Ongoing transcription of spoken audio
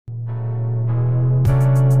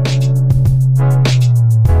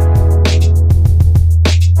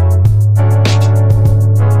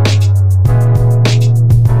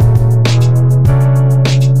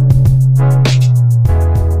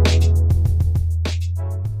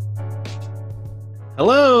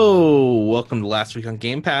Hello, welcome to Last Week on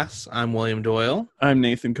Game Pass. I'm William Doyle, I'm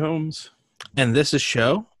Nathan Combs. and this is a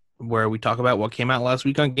show where we talk about what came out last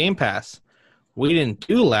week on Game Pass. We didn't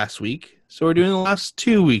do last week, so we're doing the last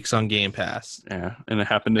 2 weeks on Game Pass, Yeah, and it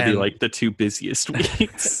happened to be And- like the two busiest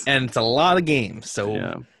weeks. and it's a lot of games. So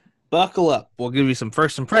Yeah. buckle up. We'll give you some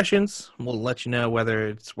first impressions. We'll let you know whether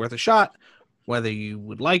it's worth a shot, whether you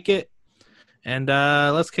would like it, and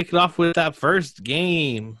let's kick it off with that first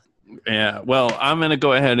game. Yeah. Well, I'm going to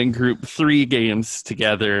go ahead and group three games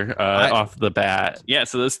together off the bat. Yeah,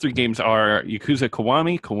 so those three games are Yakuza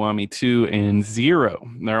Kiwami, Kiwami 2, and Zero.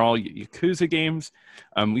 They're all Yakuza games.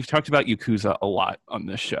 We've talked about Yakuza a lot on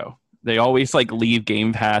this show. They always leave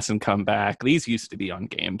Game Pass and come back. These used to be on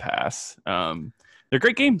Game Pass. They're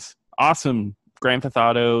great games. Awesome. Grand Theft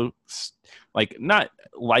Auto, not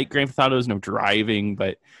like Grand Theft Auto's no driving,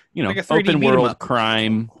 but Like a 3D open beat 'em world up.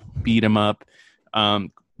 crime beat 'em up.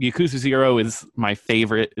 Yakuza 0 is my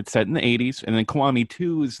favorite. It's set in the 80s. And then Kiwami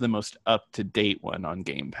 2 is the most up-to-date one on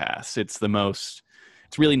Game Pass. It's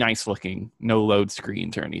really nice looking. No load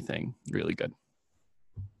screens or anything. Really good.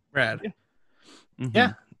 Rad. Mhm.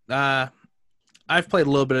 Yeah. I've played a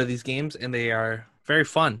little bit of these games, and they are very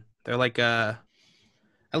fun. They're like at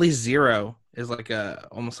least Zero is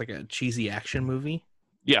almost like a cheesy action movie.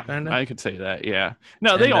 Yeah, Kinda. I could say that. Yeah.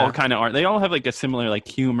 No, they And, all kind of are. They all have a similar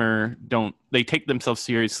humor. They take themselves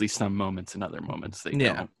seriously some moments and other moments they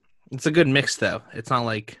Yeah. don't. It's a good mix, though. It's not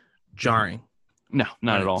jarring. No,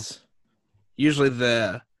 not at all. It's- Usually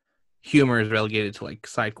the humor is relegated to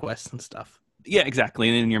side quests and stuff. Yeah, exactly.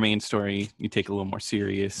 And in your main story, you take a little more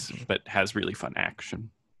serious, but has really fun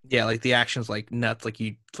action. Yeah, the action's nuts.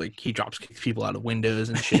 He drops kicks people out of windows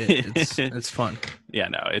and shit. It's fun. Yeah,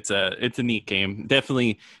 no, it's a neat game.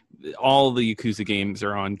 Definitely, all the Yakuza games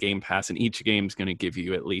are on Game Pass, and each game's going to give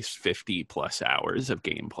you at least 50 plus hours of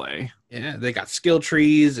gameplay. Yeah, they got skill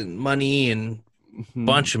trees and money and Mhm.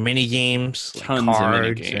 bunch of mini games, Tons cards of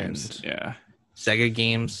mini games. and Yeah. Sega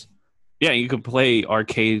games. Yeah, you could play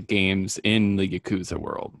arcade games in the Yakuza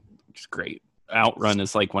world, which is great. Outrun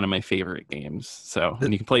is one of my favorite games. So,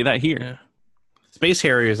 and you can play that here. Yeah. Space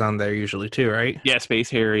Harrier's on there usually too, right? Yeah, Space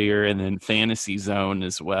Harrier and then Fantasy Zone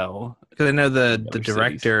as well. Because I know the Other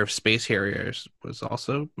director of Space Harriers was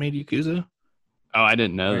also made Yakuza. Oh, I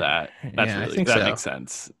didn't know that. That's Yeah, I really think that so. makes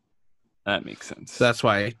sense. That makes sense. So that's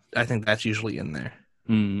why I think that's usually in there.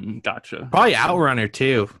 Gotcha. Probably Outrunner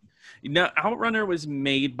too. No, Outrunner was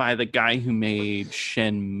made by the guy who made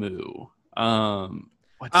Shenmue.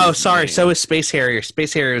 What's Oh, his sorry. name? So is Space Harrier.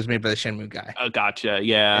 Space Harrier was made by the Shenmue guy. Oh, gotcha.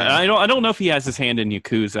 Yeah. Yeah. I don't know if he has his hand in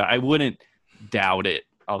Yakuza. I wouldn't doubt it.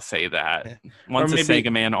 I'll say that. Yeah. Once Or a maybe-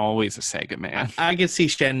 Sega man, always a Sega man. I could see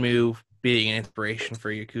Shenmue being an inspiration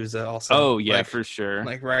for Yakuza also. Oh yeah, for sure.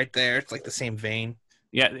 Right there. It's the same vein.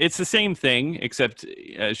 Yeah, it's the same thing, except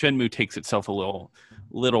Shenmue takes itself a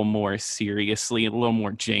little more seriously, a little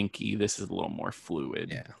more janky. This is a little more fluid.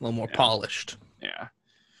 Yeah, a little more Yeah. polished. Yeah.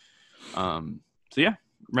 So yeah,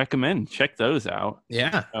 recommend check those out.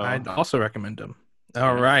 Yeah, Oh. I'd also recommend them.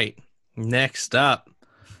 All right. Next up,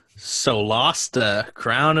 Solasta,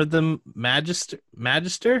 Crown of the Magister?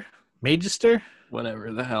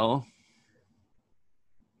 Whatever the hell.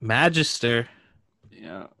 Magister.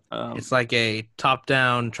 Yeah. It's like a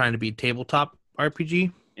top-down trying to be tabletop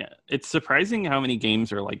RPG. Yeah. It's surprising how many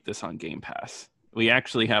games are like this on Game Pass. We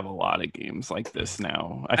actually have a lot of games like this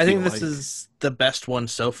now. I think feel this is the best one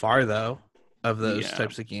so far, though, of those Yeah.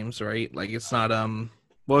 types of games, right? It's not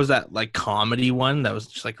what was that comedy one that was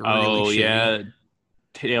just really shitty? yeah.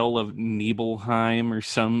 Tale of Nibelheim or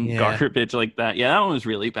some Yeah. garbage like that. Yeah, that one was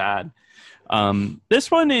really bad.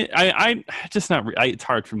 This one, I just not. It's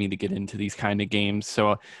hard for me to get into these kind of games,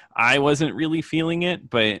 so I wasn't really feeling it.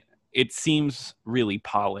 But it seems really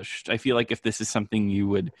polished. I feel like if this is something you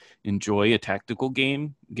would enjoy, a tactical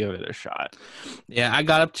game, give it a shot. Yeah, I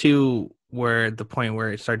got up to the point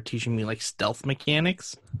where it started teaching me stealth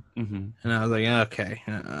mechanics, Mm-hmm. and I was like, okay,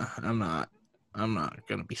 I'm not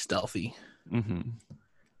gonna be stealthy. Mm-hmm.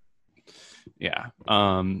 Yeah.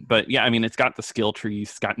 But yeah, I mean, it's got the skill trees,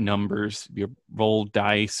 it's got numbers, you roll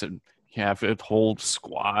dice, and you have a whole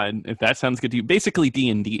squad. If that sounds good to you, basically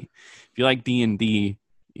D&D. If you like D&D,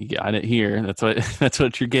 you got it here. That's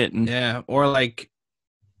what you're getting. Yeah, or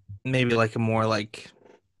maybe a more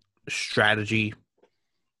strategy,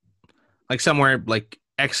 somewhere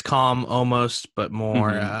XCOM almost, but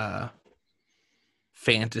more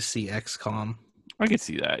fantasy XCOM. I could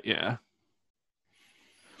see that. Yeah,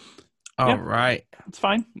 All right. it's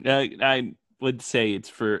fine. I would say it's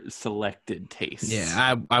for selected tastes.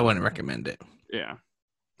 Yeah, I wouldn't recommend it. Yeah.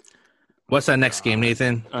 What's that next game,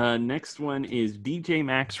 Nathan? Next one is DJ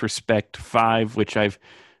Max Respect 5, which I've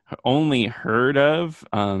only heard of.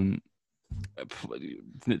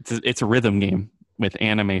 It's a rhythm game with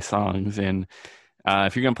anime songs, and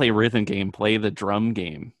if you're gonna play a rhythm game, play the drum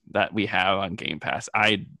game that we have on Game Pass.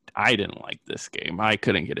 I didn't like this game. I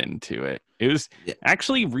couldn't get into it. It was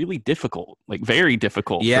actually really difficult, like very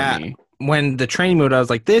difficult for me. When the training mode, I was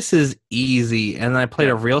like, this is easy. And then I played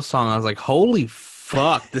a real song. I was like, holy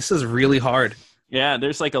fuck, this is really hard. Yeah,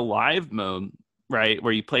 there's like a live mode, right?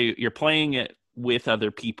 Where you're playing it with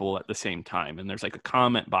other people at the same time. And there's like a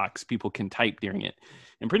comment box people can type during it.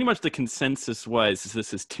 And pretty much the consensus was,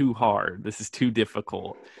 this is too hard. This is too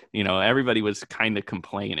difficult. You know, everybody was kind of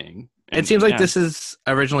complaining. And, it seems like this is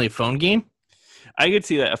originally a phone game. I could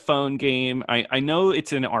see that, a phone game. I know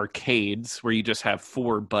it's in arcades where you just have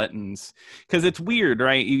 4 buttons, because it's weird,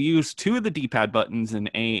 right? You use 2 of the D-pad buttons and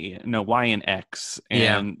Y and X,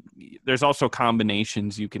 and there's also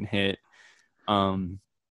combinations you can hit.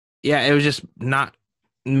 It was just not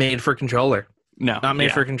made for controller. No, not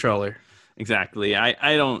made for controller. Exactly.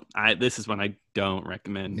 This is one I don't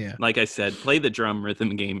recommend. Yeah. Like I said, play the drum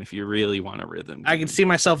rhythm game if you really want a rhythm game. I can see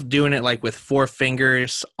myself doing it like with 4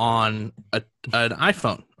 fingers on an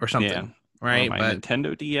iPhone or something, right? Or my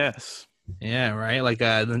Nintendo DS. Yeah, right. Like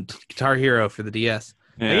the Guitar Hero for the DS.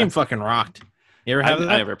 Yeah. That game fucking rocked. You ever have that?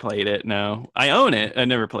 I never played it. No, I own it. I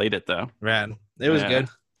never played it though. Rad. It was good.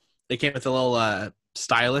 It came with a little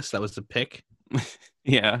stylus that was the pick.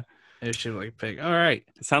 Yeah. It should like pick. All right.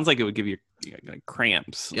 It sounds like it would give you like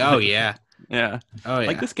cramps. Oh yeah. Yeah. Oh yeah.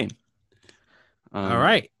 Like this game. All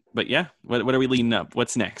right. But yeah, what are we leading up?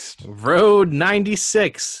 What's next? Road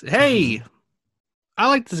 96. Hey, I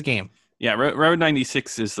like this game. Yeah, Road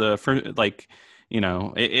 96 is the first, like, you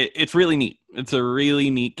know, it's really neat. It's a really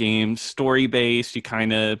neat game, story based. You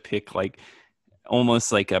kind of pick like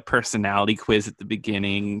almost like a personality quiz at the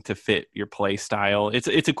beginning to fit your play style. It's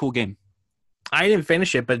a cool game. I didn't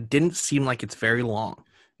finish it, but it didn't seem like it's very long.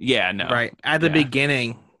 Yeah, no. Right. At the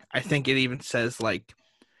beginning, I think it even says like,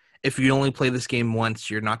 if you only play this game once,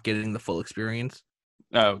 you're not getting the full experience.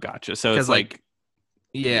 Oh, gotcha. So it's like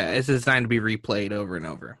it's designed to be replayed over and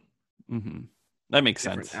over. Mm-hmm. That makes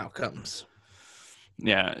Different sense. Outcomes.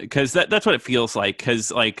 Yeah, because that's what it feels like.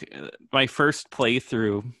 Because like my first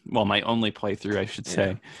playthrough, well, my only playthrough, I should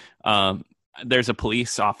say, there's a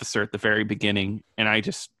police officer at the very beginning, and I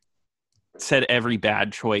just said every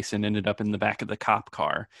bad choice and ended up in the back of the cop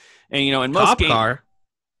car. And you know, in most games, car.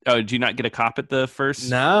 Oh, did you not get a cop at the first?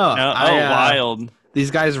 No. Wild. These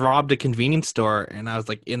guys robbed a convenience store, and I was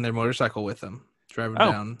like in their motorcycle with them, driving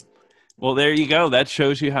down. Well, there you go. That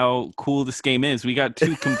shows you how cool this game is. We got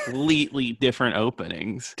 2 completely different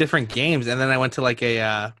openings, different games, and then I went to like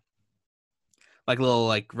a little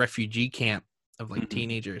like refugee camp of like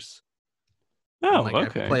teenagers. Oh, and,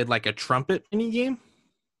 okay. I played like a trumpet mini game.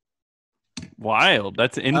 Wild.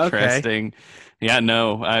 That's interesting. Okay. Yeah,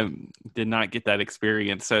 no, I did not get that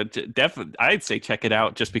experience. So definitely, I'd say check it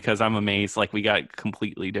out just because I'm amazed. Like we got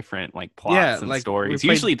completely different like plots and stories.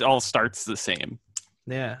 Usually it all starts the same.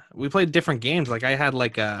 Yeah, we played different games. Like I had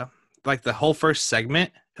like the whole first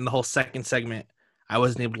segment and the whole second segment. I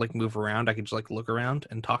wasn't able to like move around. I could just like look around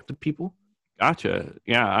and talk to people. Gotcha.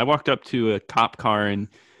 Yeah, I walked up to a cop car and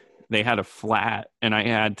they had a flat, and I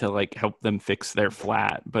had to like help them fix their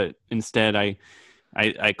flat. But instead, I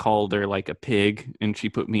called her like a pig, and she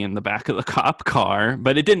put me in the back of the cop car.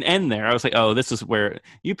 But it didn't end there. I was like, oh, this is where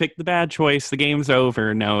you picked the bad choice. The game's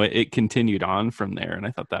over. No, it continued on from there, and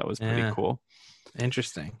I thought that was pretty cool.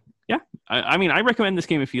 Interesting. Yeah, I mean, I recommend this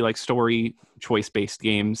game if you like story choice-based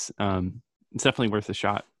games. It's definitely worth a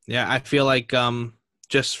shot. Yeah, I feel like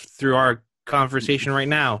just through our conversation right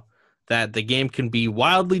now, that the game can be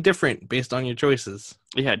wildly different based on your choices.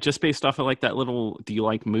 Yeah, just based off of like that little "Do you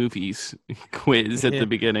like movies?" quiz at the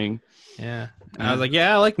beginning. Yeah, I was like,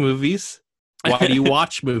 yeah, I like movies. Why do you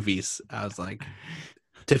watch movies? I was like,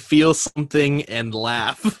 to feel something and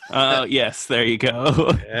laugh. Yes, there you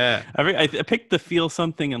go. Yeah, I picked the feel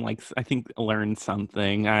something and like I think learn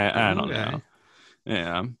something. I don't know.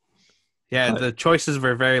 Yeah, the choices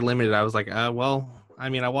were very limited. I was like, well. I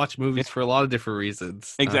mean, I watch movies for a lot of different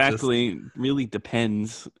reasons. Exactly. Really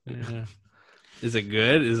depends. Yeah. Is it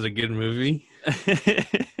good? Is it a good movie?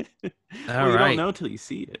 You don't know till you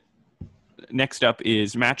see it. Next up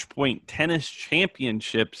is Match Point Tennis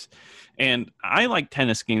Championships. And I like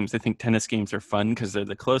tennis games. I think tennis games are fun because they're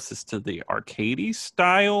the closest to the arcadey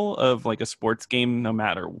style of like a sports game no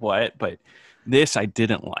matter what. But this I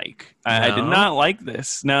didn't like. No? I did not like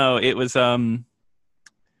this. No, it was...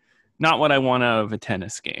 not what I want out of a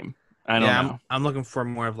tennis game. I don't know. I'm looking for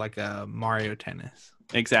more of like a Mario Tennis.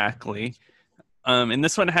 exactly. And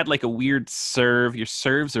this one had like a weird serve. Your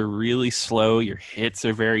serves are really slow. Your hits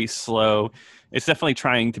are very slow. It's definitely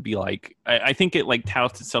trying to be like, I think it like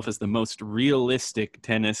touts itself as the most realistic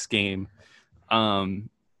tennis game,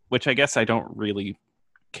 which I guess I don't really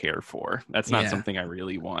care for. That's not Yeah. something I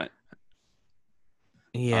really want.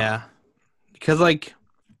 Yeah. Because like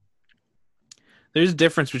there's a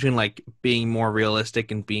difference between like being more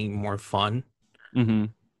realistic and being more fun. Mm-hmm.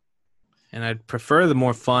 And I'd prefer the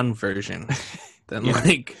more fun version than Yeah.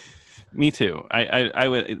 like Me too. I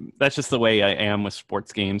would. That's just the way I am with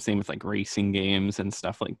sports games. Same with like racing games and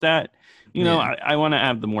stuff like that. You know, Yeah. I want to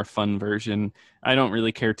have the more fun version. I don't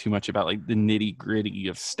really care too much about like the nitty gritty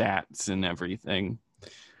of stats and everything.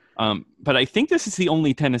 But I think this is the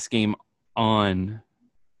only tennis game on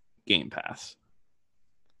Game Pass.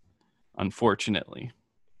 Unfortunately,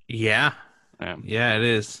 Yeah. Yeah, it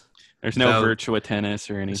is. there's no Virtua Tennis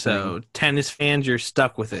or anything. So tennis fans, you're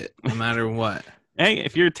stuck with it no matter what. Hey,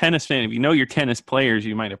 if you're a tennis fan, if you know your tennis players,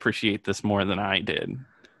 you might appreciate this more than I did,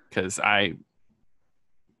 because I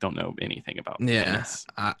don't know anything about tennis.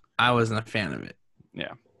 I wasn't a fan of it.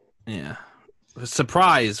 Yeah.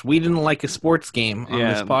 Surprise! We didn't like a sports game on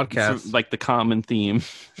this podcast. Like the common theme.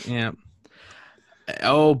 Yeah.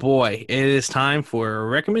 Oh boy, it is time for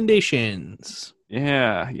recommendations.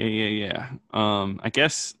 Yeah. I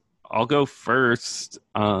guess I'll go first.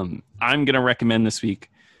 I'm gonna recommend this week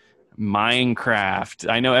Minecraft.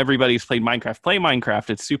 I know everybody's played Minecraft. Play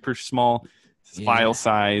Minecraft. It's super small file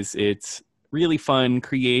size. It's really fun,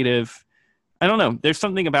 creative. I don't know. There's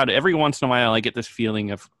something about it. Every once in a while, I get this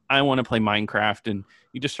feeling of I want to play Minecraft, and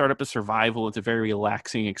you just start up a survival. It's a very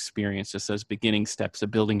relaxing experience. Just those beginning steps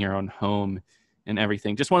of building your own home and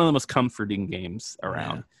everything. Just one of the most comforting games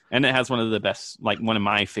around, and it has one of the best, like one of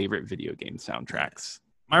my favorite video game soundtracks.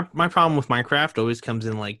 My problem with Minecraft always comes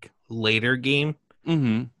in like later game.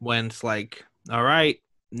 Mm-hmm. When it's like, all right,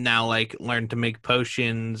 now like learn to make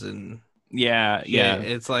potions and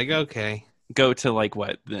it's like, okay, go to like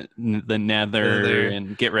what the nether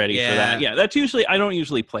and get ready for that. That's usually, I don't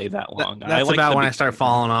usually play that long. That's like about when I start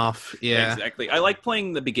falling off. Exactly. I like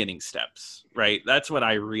playing the beginning steps, right? That's what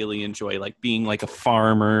I really enjoy, like being like a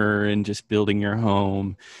farmer and just building your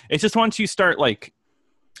home. It's just once you start, like,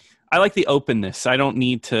 I like the openness. I don't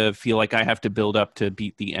need to feel like I have to build up to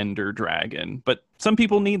beat the Ender Dragon, but some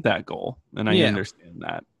people need that goal, and I understand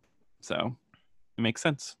that. So it makes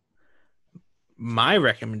sense. My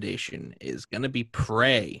recommendation is going to be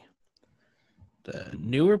Prey, the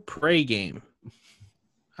newer Prey game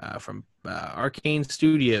from Arcane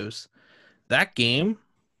Studios. That game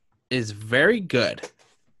is very good,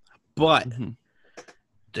 but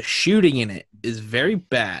the shooting in it is very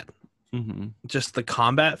bad. Just the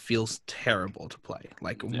combat feels terrible to play.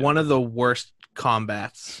 Like one of the worst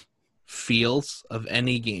combats feels of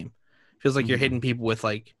any game. Feels like you're hitting people with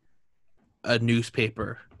like a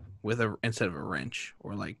newspaper with instead of a wrench,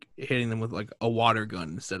 or like hitting them with like a water gun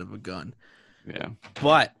instead of a gun. Yeah.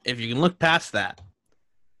 But if you can look past that,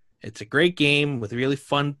 it's a great game with really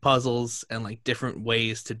fun puzzles and like different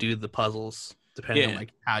ways to do the puzzles depending on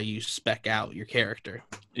like how you spec out your character.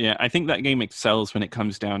 Yeah, I think that game excels when it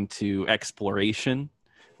comes down to exploration.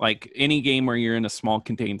 Like any game where you're in a small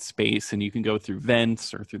contained space and you can go through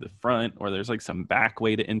vents or through the front, or there's like some back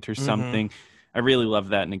way to enter something. I really love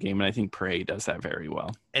that in a game, and I think Prey does that very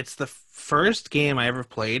well. It's the first game I ever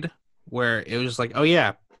played where it was like, oh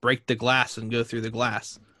yeah, break the glass and go through the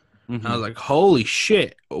glass. I was like, holy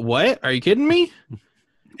shit, what? Are you kidding me?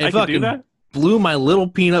 It I can do that? Blew my little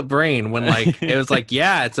peanut brain when like it was like,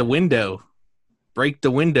 yeah, it's a window. Break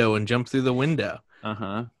the window and jump through the window.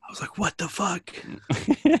 I was like, what the fuck?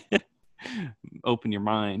 Open your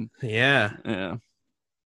mind. Yeah.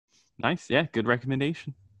 Nice. Yeah, good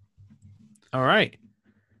recommendation. All right.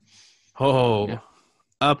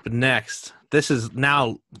 Up next. This is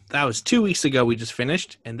now, that was 2 weeks ago we just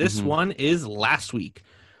finished, and this one is last week.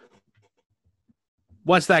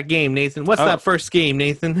 What's that game, Nathan? What's that first game,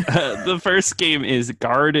 Nathan? The first game is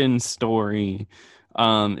Garden Story.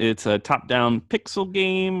 It's a top-down pixel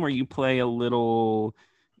game where you play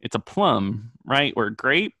it's a plum, right? Or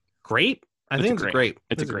grape? Grape? I think it's a grape.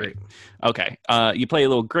 It's a grape. Okay. You play a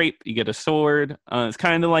little grape, you get a sword. It's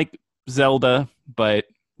kind of like Zelda, but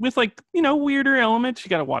with like, weirder elements. You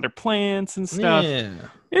got to water plants and stuff. Yeah.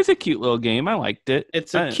 It's a cute little game. I liked it.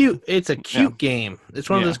 It's a cute game. It's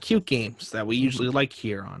one of those cute games that we usually like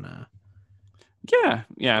here on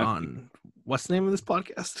on what's the name of this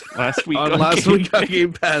podcast? Last week Last week on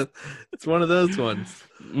Game Pass. It's one of those ones.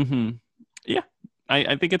 Yeah.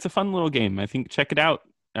 I think it's a fun little game. I think check it out.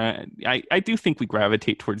 I do think we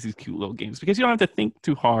gravitate towards these cute little games because you don't have to think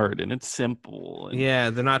too hard and it's simple. And, Yeah,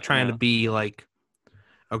 they're not trying to be like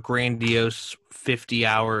a grandiose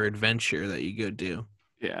 50-hour adventure that you go do.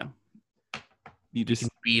 Yeah. You just can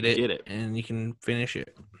beat it, get it and you can finish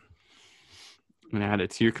it and add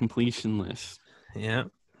it to your completion list. Yeah.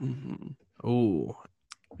 Mm-hmm. Oh,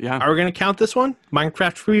 yeah. Are we gonna count this one?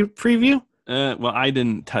 Minecraft preview? Well, I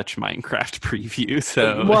didn't touch Minecraft preview,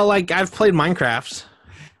 so well, like I've played Minecraft.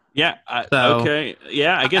 Yeah. So okay.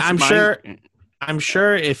 Yeah. I guess I'm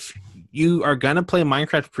sure if you are gonna play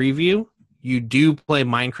Minecraft preview, you do play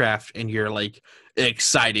Minecraft, and you're like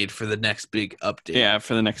excited for the next big update. Yeah,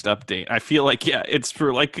 for the next update. I feel like it's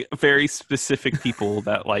for like very specific people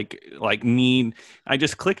that like need. I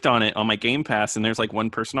just clicked on it on my Game Pass, and there's like one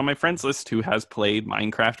person on my friends list who has played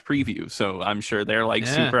Minecraft preview. So I'm sure they're like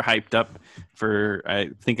super hyped up for. I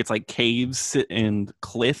think it's like Caves and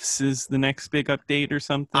Cliffs is the next big update or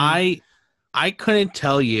something. I couldn't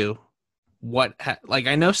tell you what like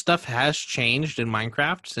I know stuff has changed in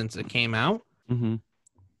Minecraft since it came out. Mm-hmm.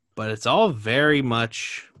 But it's all very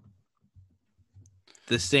much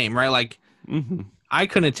the same, right? Like, I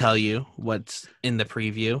couldn't tell you what's in the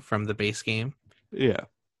preview from the base game. Yeah.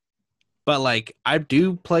 But, like, I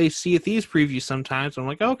do play Sea of Thieves preview sometimes. I'm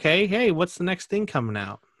like, okay, hey, what's the next thing coming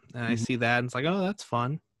out? And I see that, and it's like, oh, that's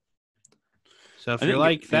fun. So if you're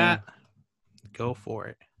like that, go for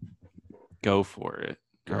it. Go for it.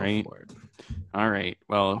 Right? Go for it. All right.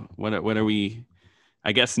 Well, what are we...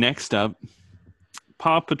 I guess next up...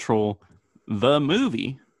 Paw Patrol, the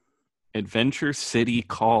movie, Adventure City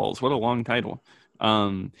Calls. What a long title.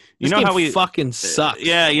 You this know game how we fucking sucks.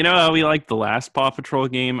 Yeah, you know how we like the last Paw Patrol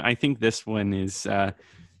game? I think this one is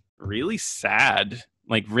really sad.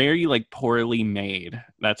 Like very like poorly made.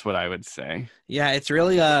 That's what I would say. Yeah, it's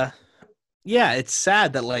really it's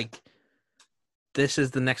sad that like this is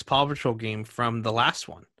the next Paw Patrol game from the last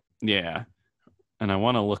one. Yeah. And I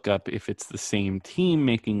want to look up if it's the same team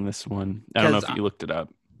making this one. I don't know if you looked it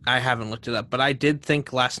up. I haven't looked it up, but I did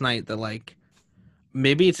think last night that like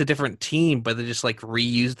maybe it's a different team, but they just like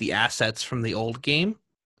reused the assets from the old game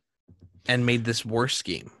and made this worse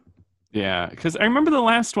game. Yeah, because I remember the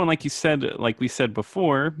last one, like you said, like we said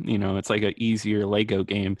before, you know, it's like an easier Lego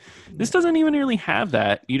game. This doesn't even really have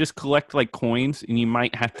that. You just collect like coins, and you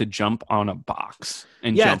might have to jump on a box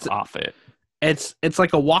and jump off it. It's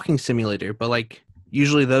like a walking simulator, but like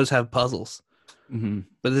usually those have puzzles. Mm-hmm.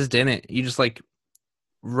 But this didn't. You just like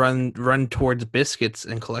run towards biscuits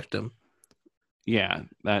and collect them. Yeah,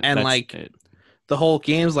 that's like it. The whole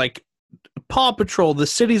game's like Paw Patrol, the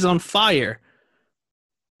city's on fire.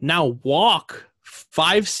 Now walk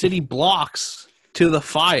 5 city blocks to the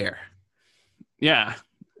fire. Yeah,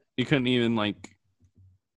 you couldn't even like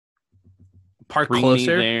park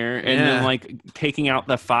closer there, and then like taking out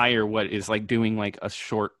the fire. What is like doing like a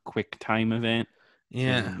short, quick time event?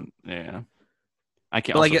 Yeah, I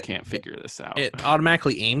can't figure this out. It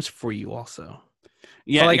automatically aims for you, also.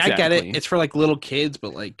 Yeah, so, like exactly. I get it. It's for like little kids,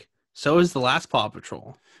 but like so is the last Paw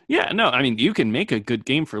Patrol. Yeah, no, I mean you can make a good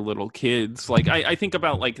game for little kids. Like I think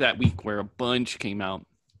about like that week where a bunch came out.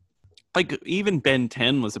 Like even Ben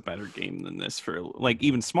 10 was a better game than this for like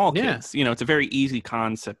even small kids. You know, it's a very easy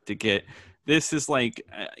concept to get. This is like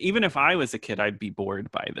even if I was a kid, I'd be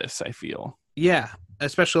bored by this. I feel. Yeah,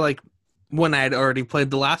 especially like when I had already played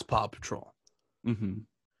the last Paw Patrol. Mm-hmm.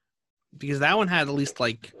 Because that one had at least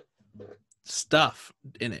like stuff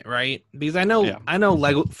in it, right? Because I know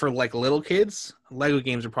Lego for like little kids, Lego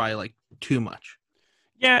games are probably like too much.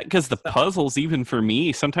 Yeah, because the puzzles, even for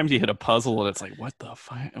me, sometimes you hit a puzzle and it's like, what the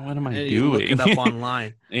fuck? What am I doing? You look it up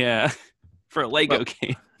online. Yeah, for a Lego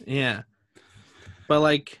game. Yeah, but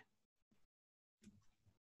like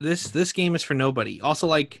this game is for nobody. Also,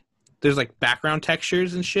 like there's like background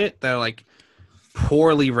textures and shit that are like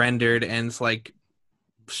poorly rendered, and it's like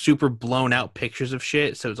super blown out pictures of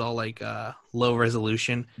shit, so it's all like low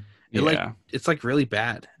resolution. It's like really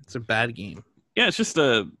bad. It's a bad game. Yeah, it's just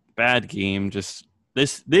a bad game. Just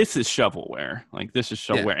this is shovelware. Like this is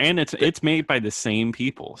shovelware, and it's made by the same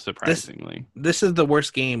people. Surprisingly, this is the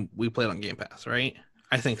worst game we played on Game Pass, right?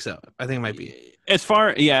 I think so. I think it might be. As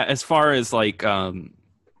far as like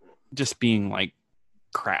just being like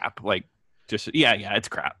crap, like just it's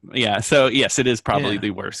crap. Yeah, so yes, it is probably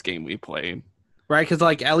the worst game we played. Right, because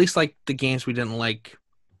like at least like the games we didn't like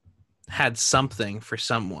had something for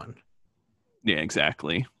someone. Yeah,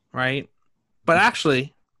 exactly. Right, but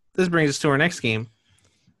actually, this brings us to our next game,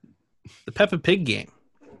 the Peppa Pig game.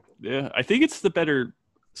 Yeah, I think it's the better,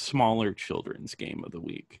 smaller children's game of the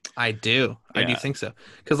week. I do think so.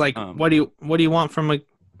 Because like, what do you want from a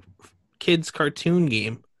kids' cartoon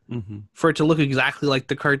game? for it to look exactly like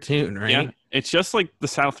the cartoon, right? Yeah, it's just like the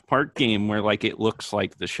South Park game where like it looks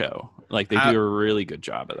like the show. Like they do a really good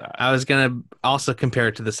job of that. I was gonna also compare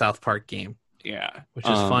it to the South Park game. Yeah, which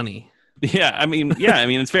is funny. Yeah, I mean,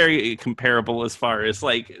 it's very comparable as far as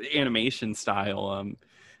like animation style.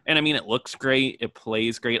 And I mean, it looks great. It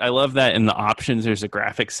plays great. I love that in the options, there's a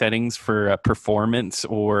graphic settings for performance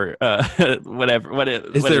or whatever.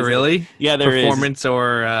 Is there really? Yeah, there is. Performance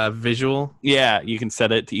or visual? Yeah, you can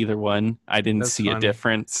set it to either one. I didn't see a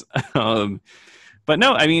difference. But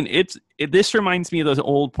no, I mean, this reminds me of those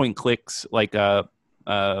old point clicks like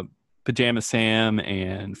Pajama Sam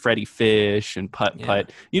and Freddy Fish and Putt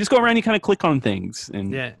Putt. You just go around, you kind of click on things,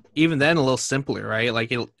 and even then a little simpler, right?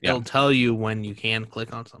 Like it'll tell you when you can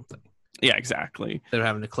click on something. Yeah, exactly. Instead of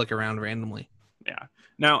having to click around randomly. Yeah.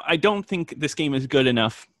 Now, I don't think this game is good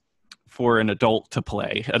enough for an adult to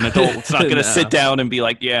play. An adult's not going to sit down and be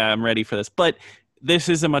like, "Yeah, I'm ready for this." But this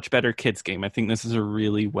is a much better kids game. I think this is a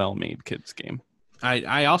really well-made kids game.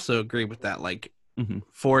 I also agree with that. Like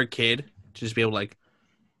for a kid to just be able to like.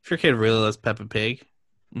 If your kid really loves Peppa Pig,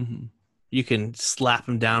 you can slap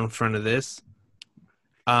them down in front of this,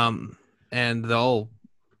 and they'll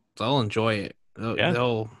enjoy it.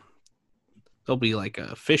 They'll be like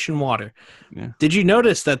a fish in water. Yeah. Did you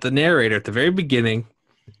notice that the narrator at the very beginning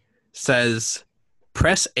says,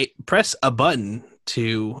 "Press a button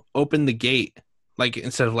to open the gate," like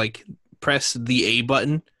instead of like press the A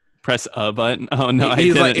button. Press a button. Oh no,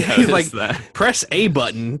 he's like that. Press a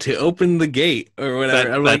button to open the gate or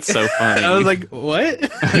whatever. That's so funny. I was like, what?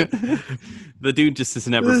 The dude just has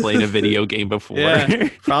never played a video game before. Yeah,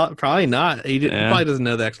 probably not. He probably doesn't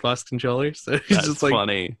know the Xbox controller, so he's just like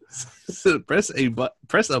funny. Press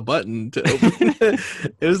a button to open.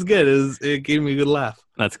 It was good. It gave me a good laugh.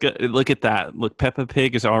 That's good. Look at that. Look, Peppa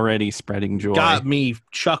Pig is already spreading joy. Got me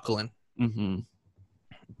chuckling.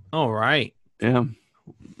 All right. Yeah.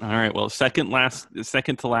 All right. Well, second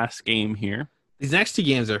to last game here. These next two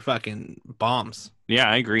games are fucking bombs. Yeah,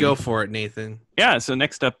 I agree. Go for it, Nathan. Yeah. So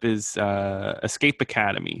next up is Escape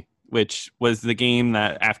Academy, which was the game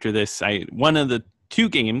that after this, one of the two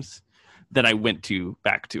games that I went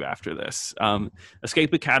back to after this.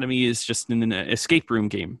 Escape Academy is just an escape room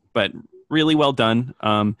game, but really well done.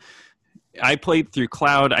 I played through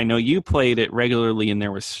Cloud. I know you played it regularly, and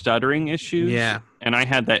there was stuttering issues. Yeah. And I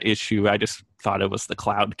had that issue. I just thought it was the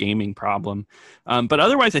Cloud gaming problem. But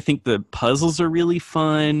otherwise, I think the puzzles are really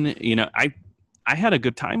fun. You know, I had a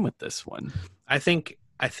good time with this one. I think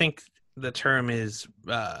the term is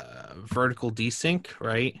vertical desync,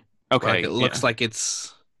 right? Okay. Like it looks like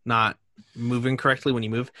it's not moving correctly when you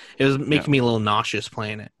move. It was making me a little nauseous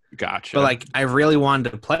playing it. Gotcha. But like, I really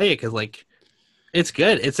wanted to play it because like, it's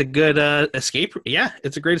good. It's a good escape. Yeah,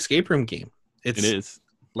 it's a great escape room game. It is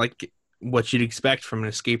like what you'd expect from an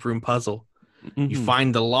escape room puzzle. You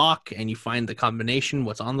find the lock and you find the combination,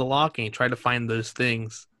 what's on the lock, and you try to find those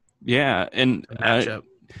things. Yeah, and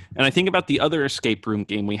I think about the other escape room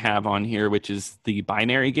game we have on here, which is the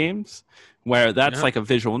binary games, where that's like a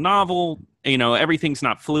visual novel. You know, everything's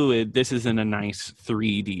not fluid. This is in a nice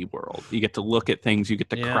 3D world. You get to look at things. You get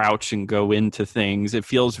to crouch and go into things. It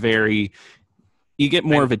feels very... You get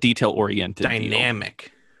more of a detail-oriented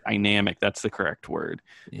dynamic. Dynamic, that's the correct word.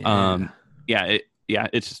 Yeah.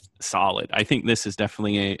 It's solid. I think this is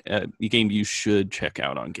definitely a game you should check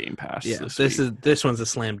out on Game Pass. Yeah, this one's a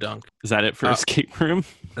slam dunk. Is that it for Escape Room?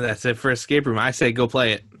 That's it for Escape Room. I say go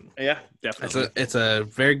play it. Yeah, definitely. It's a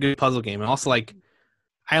very good puzzle game. And also, like,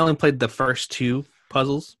 I only played the first two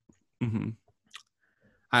puzzles.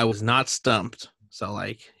 I was not stumped. So,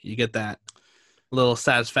 like, you get that little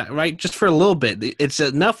satisfaction, right? Just for a little bit. It's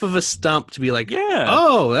enough of a stump to be like,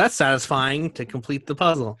 oh, that's satisfying to complete the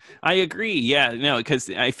puzzle. I agree. Yeah, no, because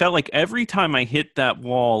I felt like every time I hit that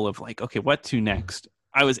wall of like, okay, what to next?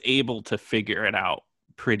 I was able to figure it out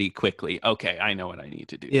pretty quickly. Okay, I know what I need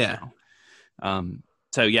to do. Yeah. Now.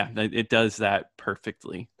 So yeah, it does that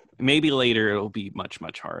perfectly. Maybe later it'll be much,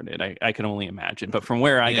 much harder. I can only imagine. But from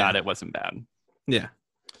where I got it wasn't bad. Yeah.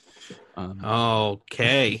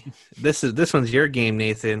 Okay. This one's your game,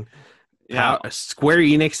 Nathan. Square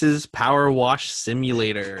Enix's Power Wash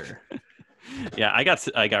Simulator. Yeah, I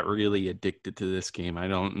got really addicted to this game. I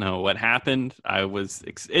don't know what happened.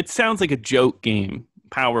 It sounds like a joke game.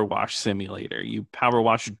 Power Wash Simulator. You power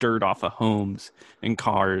wash dirt off of homes and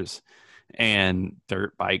cars and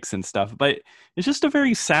dirt bikes and stuff, but it's just a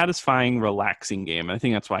very satisfying, relaxing game. I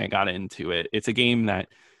think that's why I got into it. It's a game that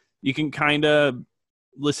you can kind of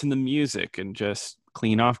listen to music and just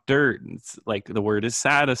clean off dirt. It's like the word is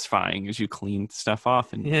satisfying as you clean stuff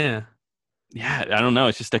off, and Yeah, I don't know.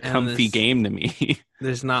 It's just a comfy game to me.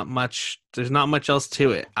 There's not much else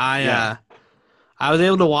to it. I was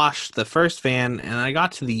able to wash the first van, and I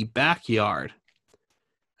got to the backyard.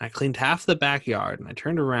 I cleaned half the backyard, and I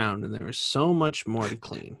turned around, and there was so much more to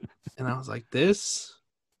clean. And I was like, this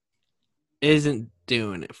isn't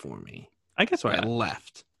doing it for me. I guess so I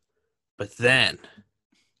left. But then,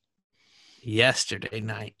 yesterday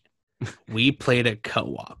night, we played a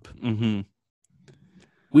co-op. Mm-hmm.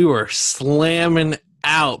 We were slamming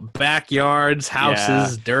out backyards,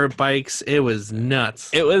 houses, dirt bikes. It was nuts.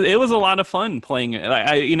 It was a lot of fun playing it.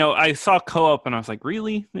 I saw co-op and I was like,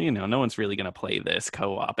 really? No one's really going to play this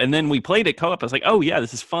co-op. And then we played it co-op. I was like, oh yeah,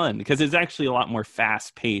 this is fun because it's actually a lot more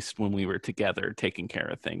fast paced when we were together taking care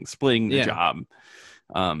of things, splitting the job.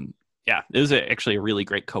 It was actually a really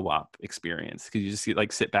great co-op experience because you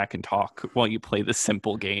just sit back and talk while you play this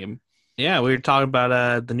simple game. Yeah, we were talking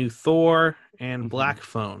about the new Thor and Black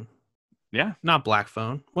Phone. Yeah. Not Black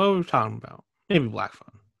Phone. What were we talking about? Maybe Black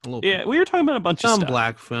Phone. A little bit. We were talking about a bunch of stuff.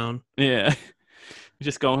 Black Phone. Yeah.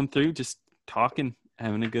 Just going through, just talking,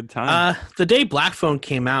 having a good time. The day Black Phone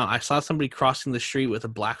came out, I saw somebody crossing the street with a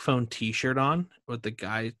Black Phone t-shirt on with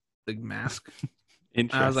the mask.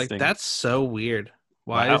 Interesting. I was like, that's so weird.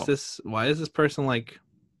 Why is this person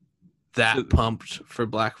that pumped for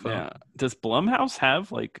Black Phone? Yeah. Does Blumhouse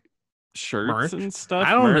have shirts and stuff?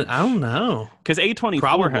 I don't know. Because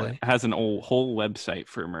A24 has an whole website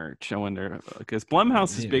for merch. I wonder, because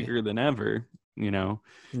Blumhouse is bigger than ever. They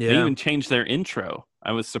even changed their intro.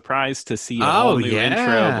 I was surprised to see a whole new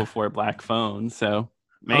intro before Black Phone. So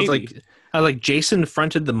maybe I was like, Jason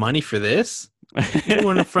fronted the money for this. You don't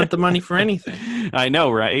want to front the money for anything. I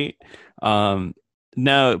know, right?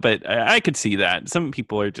 No, but I could see that. Some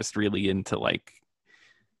people are just really into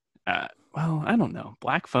I don't know.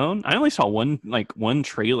 Black Phone? I only saw one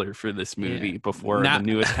trailer for this movie before the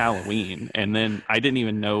newest Halloween. And then I didn't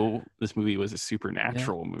even know this movie was a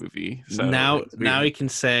supernatural movie. So now you can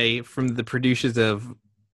say from the producers of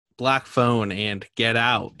Black Phone and Get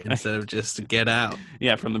Out instead of just Get Out.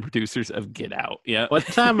 Yeah, from the producers of Get Out. Yeah. One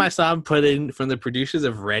time I saw him put in from the producers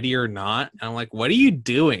of Ready or Not. And I'm like, what are you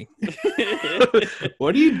doing?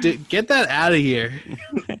 What do you do? Get that out of here.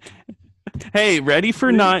 Hey, Ready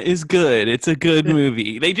for Not is good. It's a good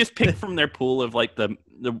movie. They just pick from their pool of the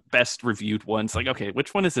best reviewed ones. Okay,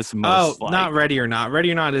 which one is this most not Ready or Not.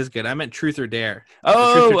 Ready or Not is good. I meant Truth or Dare.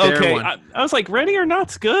 Oh, okay. I was like, Ready or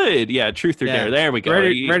Not's good. Yeah, Truth or Dare. There we go.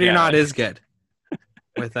 Ready or Not is good.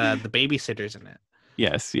 With the babysitters in it.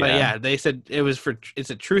 Yes, yeah. But yeah, they said it's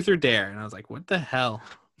a Truth or Dare. And I was like, what the hell?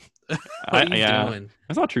 What are you doing?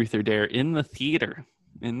 I saw Truth or Dare in the theater.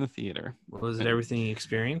 Was it everything you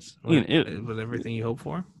experienced? Was everything you hoped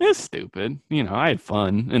for? It's stupid. I had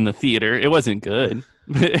fun in the theater. It wasn't good,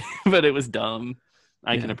 but it was dumb.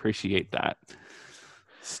 I can appreciate that.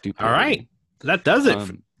 Stupid. All right. That does it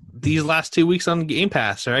for these last 2 weeks on Game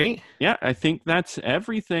Pass, right? Yeah, I think that's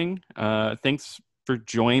everything. Thanks for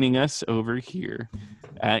joining us over here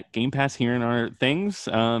at Game Pass here in our things.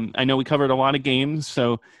 I know we covered a lot of games,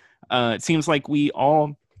 so it seems like we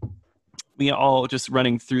all just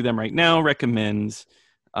running through them right now recommends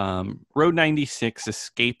Road 96,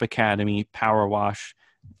 Escape Academy, Power Wash,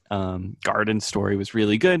 Garden Story was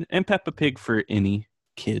really good, and Peppa Pig for any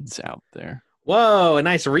kids out there. Whoa, a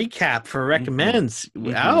nice recap for recommends.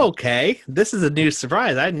 Mm-hmm. Okay, this is a new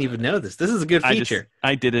surprise. I didn't even know this. This is a good feature.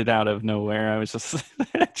 I did it out of nowhere. I was just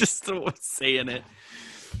saying it.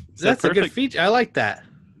 So that's perfect. A good feature. I like that.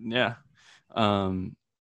 Yeah. All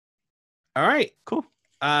right. Cool.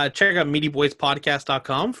 Check out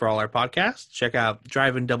MeatyBoysPodcast.com for all our podcasts. Check out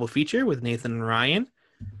Drive-In Double Feature with Nathan and Ryan.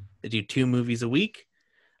 They do 2 movies a week.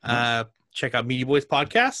 Check out Meaty Boys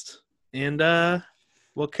Podcast. And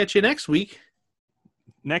we'll catch you next week.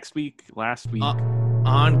 Last week.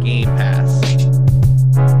 On Game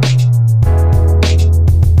Pass.